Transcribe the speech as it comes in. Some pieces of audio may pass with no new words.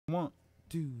1,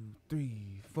 2,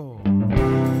 3, 4.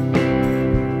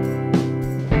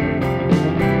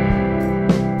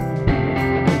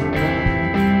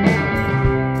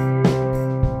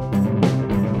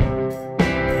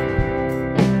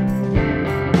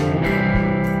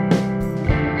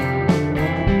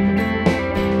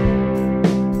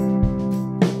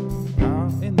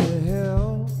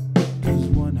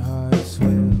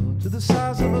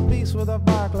 With a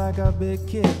bark like a big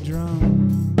kid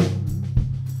drum.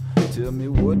 Tell me,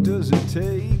 what does it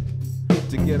take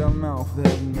to get a mouth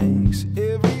that makes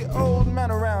every old man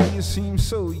around you seem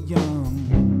so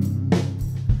young?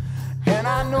 And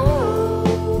I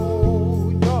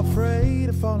know you're afraid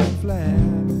of falling flat,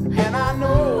 and I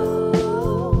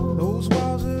know those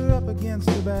walls are up against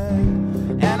your back,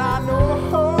 and I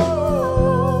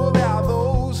know there are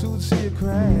those who'd see a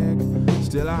crack.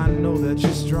 Still I know that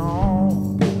you're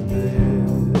strong.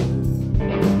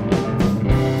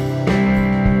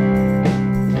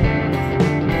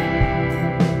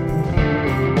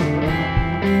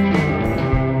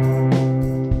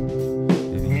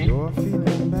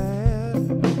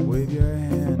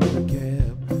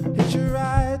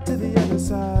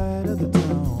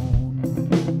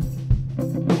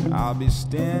 I'll be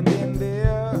standing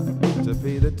there to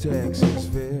pay the taxes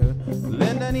fair,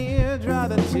 lend an ear, dry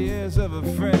the tears of a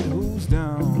friend who's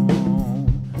down.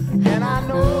 And I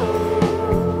know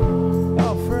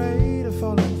you're afraid of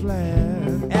falling flat,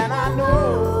 and I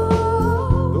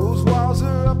know those walls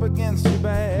are up against your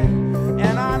back,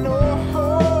 and I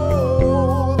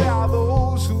know there are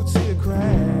those who'd see a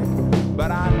crack, but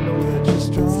I know that you're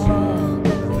strong.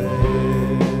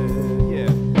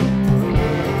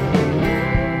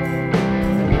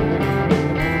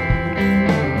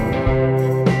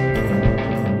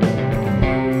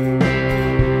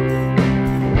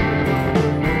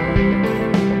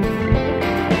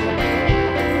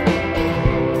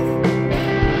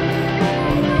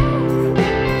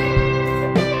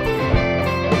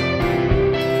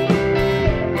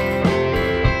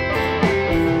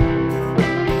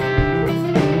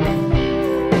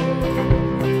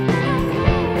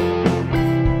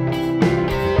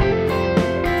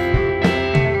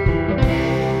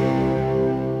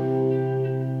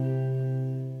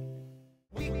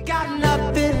 We've got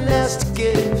nothing left to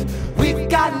give.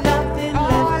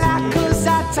 'Cause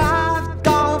our time's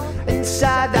gone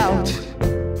inside out.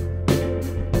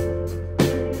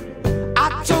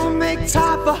 I don't make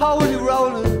time for holy road.